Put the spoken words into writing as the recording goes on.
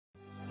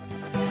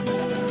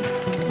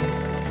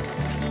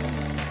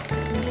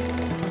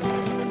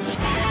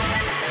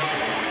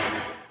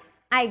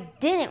I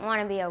didn't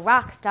want to be a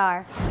rock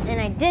star,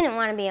 and I didn't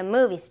want to be a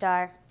movie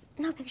star.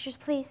 No pictures,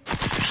 please.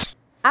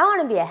 I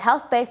want to be a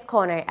health-based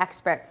culinary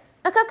expert,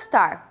 a cook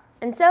star,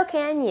 and so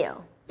can you.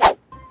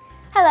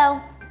 Hello,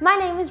 my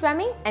name is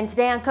Remmi, and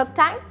today on Cook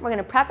Time, we're going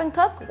to prep and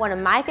cook one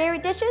of my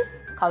favorite dishes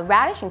called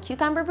radish and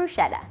cucumber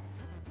bruschetta.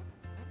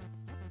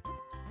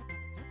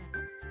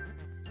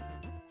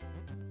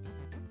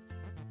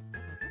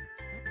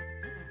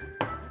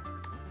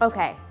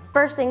 Okay,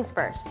 first things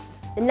first.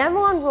 The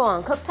 #1 rule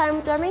on Cook Time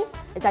with Remmi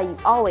is that you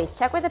always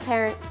check with a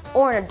parent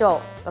or an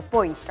adult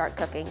before you start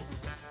cooking.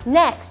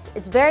 Next,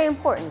 it's very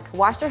important to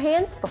wash your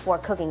hands before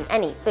cooking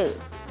any food.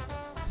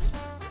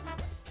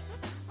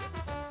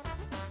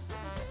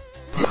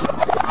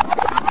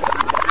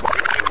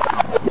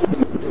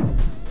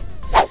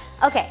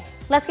 Okay,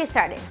 let's get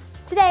started.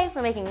 Today,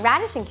 we're making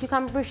radish and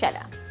cucumber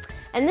bruschetta.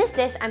 In this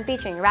dish, I'm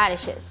featuring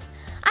radishes.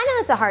 I know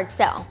it's a hard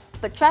sell,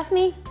 but trust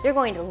me, you're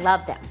going to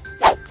love them.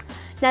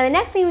 Now the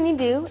next thing we need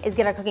to do is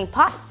get our cooking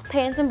pots,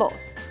 pans, and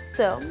bowls.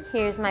 So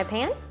here's my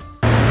pan,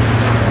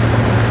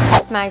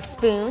 my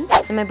spoon,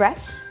 and my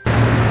brush.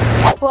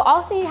 We'll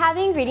also need to have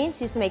the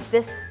ingredients used to make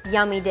this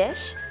yummy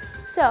dish.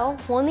 So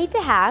we'll need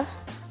to have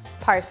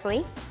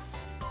parsley,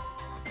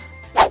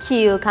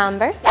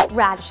 cucumber,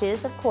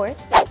 radishes of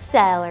course,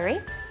 celery,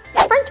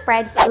 French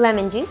bread,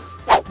 lemon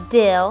juice,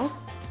 dill,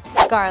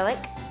 garlic,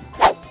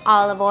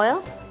 olive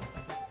oil,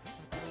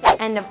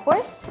 and of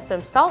course,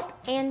 some salt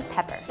and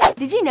pepper.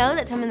 Did you know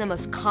that some of the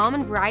most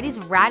common varieties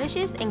of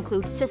radishes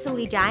include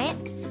Sicily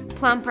Giant,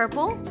 Plum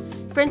Purple,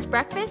 French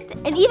Breakfast,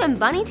 and even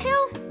Bunny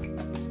Tail?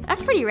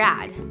 That's pretty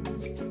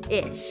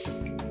rad-ish.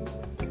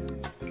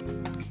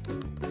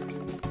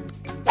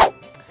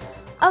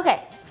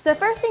 Okay, so the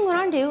first thing we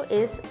want to do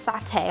is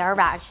saute our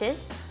radishes.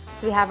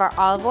 So we have our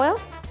olive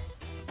oil.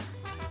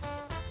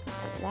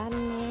 Put that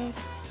in there.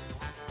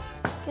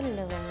 Get a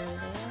little bit in there.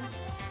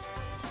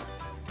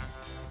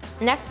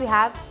 Next we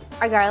have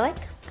our garlic,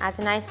 adds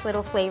a nice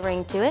little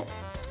flavoring to it.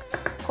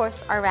 Of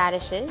course, our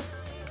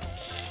radishes.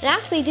 And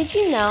actually, did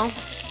you know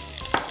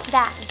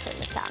that, let's turn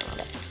this down a little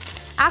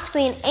bit.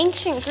 Actually, in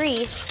ancient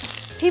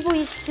Greece, people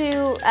used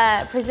to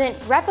present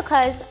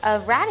replicas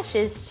of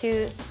radishes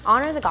to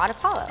honor the god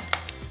Apollo.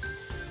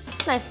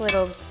 Nice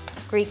little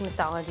Greek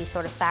mythology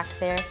sort of fact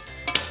there.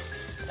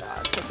 So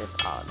I'll put this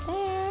all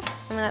there.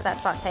 I'm gonna let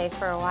that saute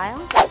for a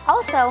while.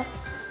 Also,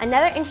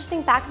 another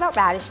interesting fact about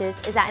radishes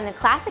is that in the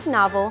classic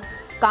novel,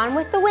 Gone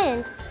with the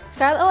Wind,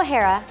 Scarlett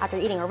O'Hara, after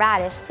eating a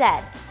radish,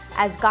 said,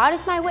 "As God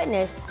is my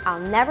witness, I'll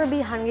never be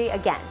hungry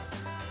again."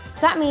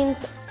 So that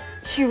means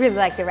she really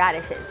liked the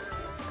radishes.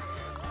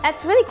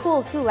 That's really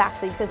cool too,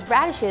 actually, because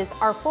radishes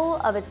are full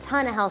of a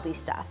ton of healthy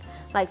stuff,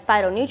 like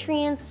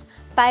phytonutrients,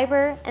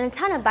 fiber, and a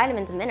ton of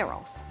vitamins and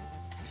minerals.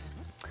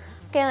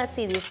 Okay, let's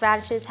see, these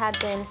radishes have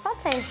been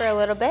sauteing for a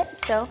little bit,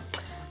 so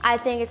I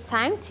think it's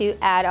time to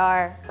add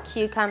our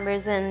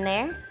cucumbers in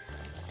there.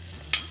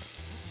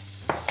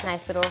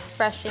 Nice little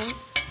refreshing.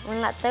 And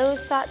let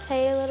those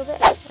saute a little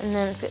bit. And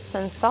then let's get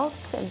some salt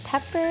and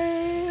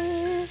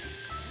pepper.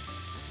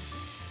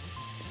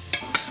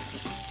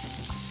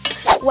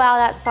 While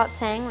that's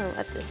sauteing, we're gonna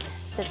let this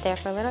sit there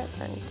for a little.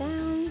 Turn it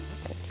down,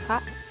 it's too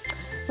hot.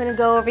 I'm gonna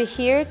go over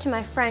here to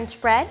my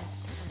French bread.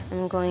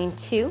 I'm going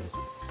to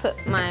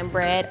put my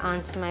bread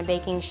onto my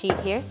baking sheet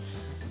here.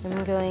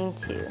 I'm going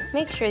to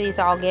make sure these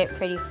all get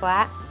pretty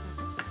flat.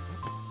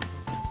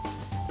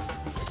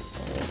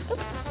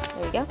 Oops,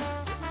 there we go.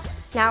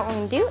 Now what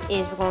we're gonna do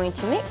is we're going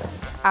to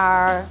mix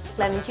our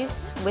lemon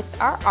juice with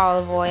our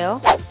olive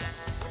oil.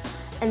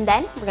 And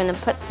then we're gonna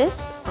put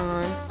this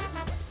on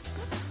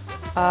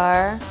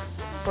our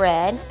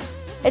bread.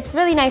 It's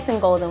really nice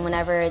and golden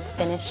whenever it's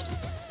finished.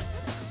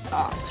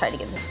 Oh, let's try to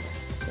get this.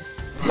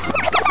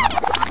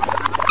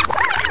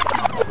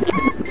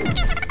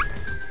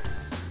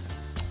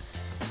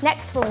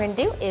 Next, what we're gonna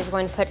do is we're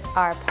going to put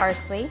our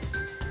parsley.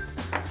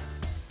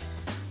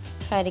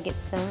 Try to get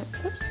some,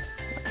 oops,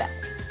 like that.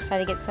 Try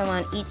to get some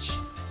on each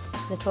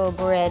little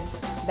bread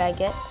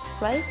baguette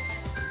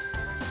slice.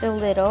 Just a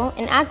little,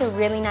 and adds a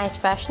really nice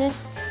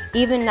freshness,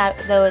 even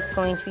though it's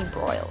going to be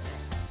broiled.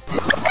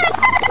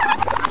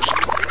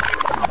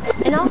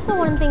 And also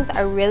one of the things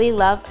I really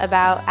love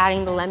about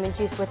adding the lemon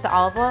juice with the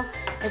olive oil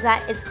is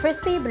that it's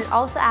crispy, but it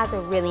also adds a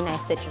really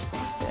nice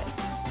citrusness to it.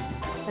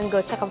 I'm gonna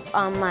go check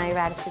on my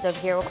radishes over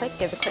here real quick,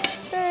 give it a quick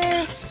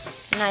stir.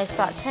 Nice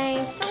saute,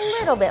 a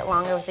little bit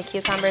longer with the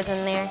cucumbers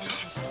in there.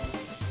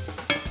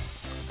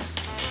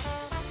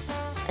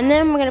 And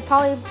then we're gonna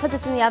probably put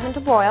this in the oven to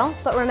broil,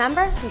 but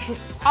remember, you should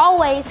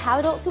always have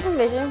adult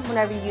supervision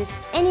whenever you use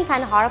any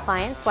kind of hot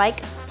appliance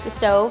like the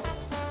stove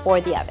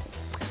or the oven.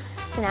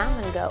 So now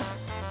I'm gonna go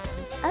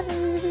in the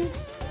oven.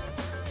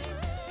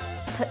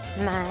 Let's put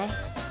my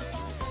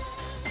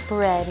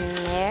bread in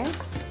there.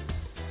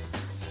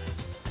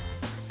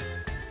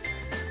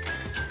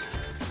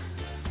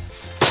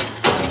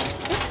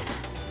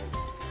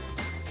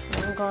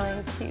 I'm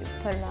going to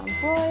put it on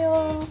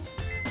broil.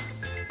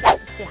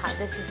 Let's see how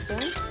this is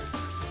doing.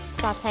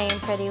 Sauteing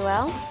pretty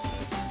well.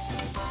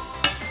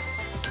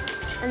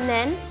 And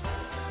then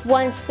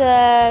Once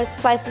the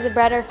slices of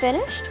bread are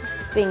finished,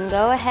 we can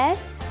go ahead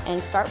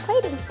and start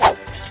plating.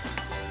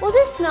 Well,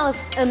 this smells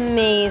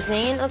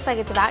amazing. It looks like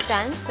it's about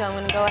done, so I'm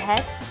gonna go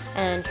ahead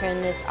and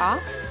turn this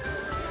off.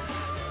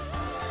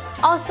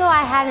 Also,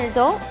 I had an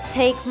adult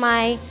take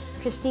my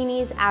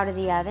crostinis out of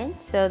the oven,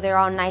 so they're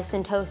all nice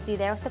and toasty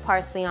there with the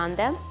parsley on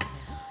them.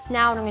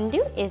 Now what I'm gonna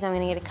do is I'm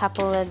gonna get a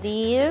couple of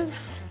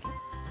these,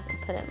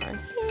 put them on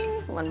here,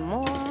 one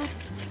more.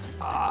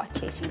 Oh,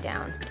 chase you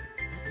down.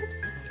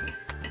 Oops,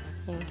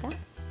 there you go.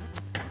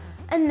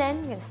 And then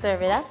I'm gonna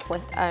serve it up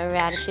with our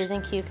radishes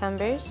and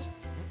cucumbers.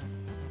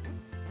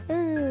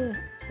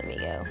 There we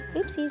go.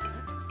 Oopsies.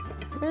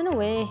 Run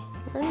away.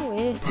 Run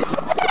away.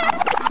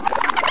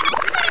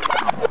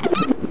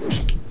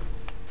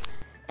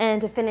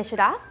 And to finish it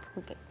off,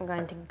 we're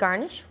going to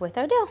garnish with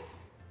our dill.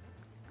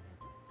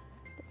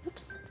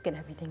 Oops, let's get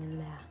everything in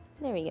there.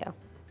 There we go.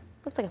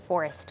 Looks like a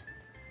forest.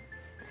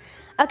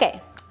 Okay,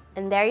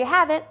 and there you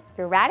have it,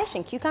 your radish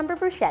and cucumber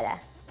bruschetta.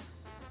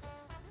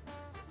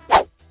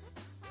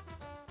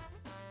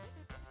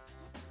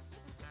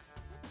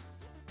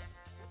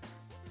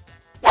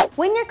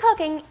 When you're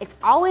cooking, it's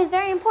always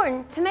very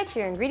important to make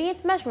sure your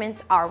ingredients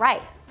measurements are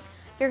right.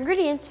 Your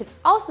ingredients should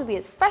also be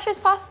as fresh as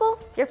possible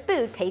so your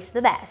food tastes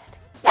the best.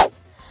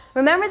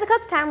 Remember the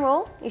cook time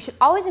rule. You should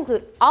always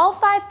include all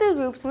 5 food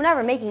groups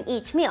whenever making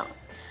each meal.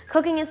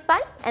 Cooking is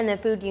fun, and the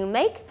food you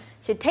make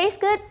should taste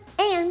good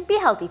and be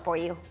healthy for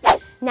you.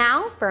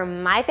 Now for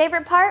my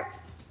favorite part,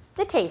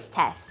 the taste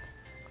test.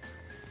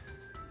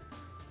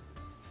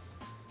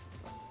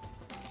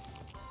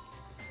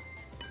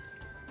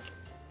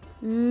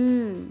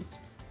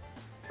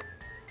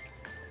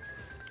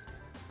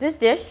 This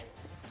dish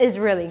is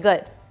really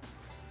good.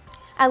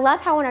 I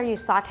love how whenever you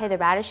saute the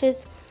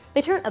radishes,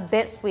 they turn a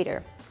bit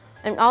sweeter.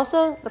 And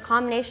also the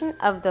combination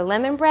of the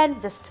lemon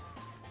bread, just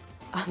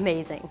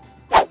amazing.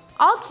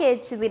 All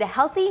kids should lead a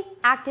healthy,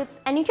 active,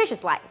 and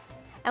nutritious life.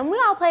 And we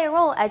all play a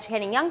role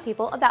educating young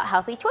people about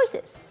healthy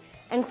choices,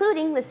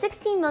 including the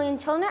 16 million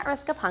children at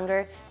risk of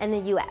hunger in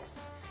the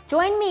US.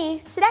 Join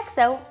me,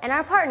 Sodexo, and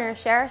our partners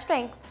Share Our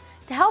Strength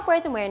to help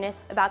raise awareness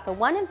about the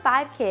 1 in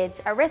 5 kids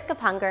at risk of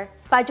hunger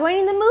by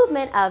joining the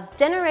movement of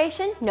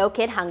Generation No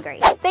Kid Hungry.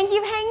 Thank you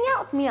for hanging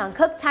out with me on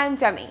Cook Time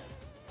with Remmi.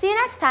 See you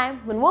next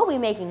time when we'll be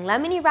making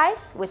lemony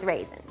rice with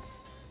raisins.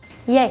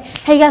 Yay.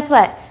 Hey, guess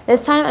what?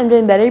 This time I'm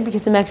doing better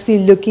because I'm actually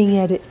looking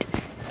at it.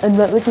 I'm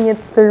not looking at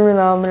the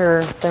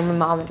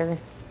thermometer.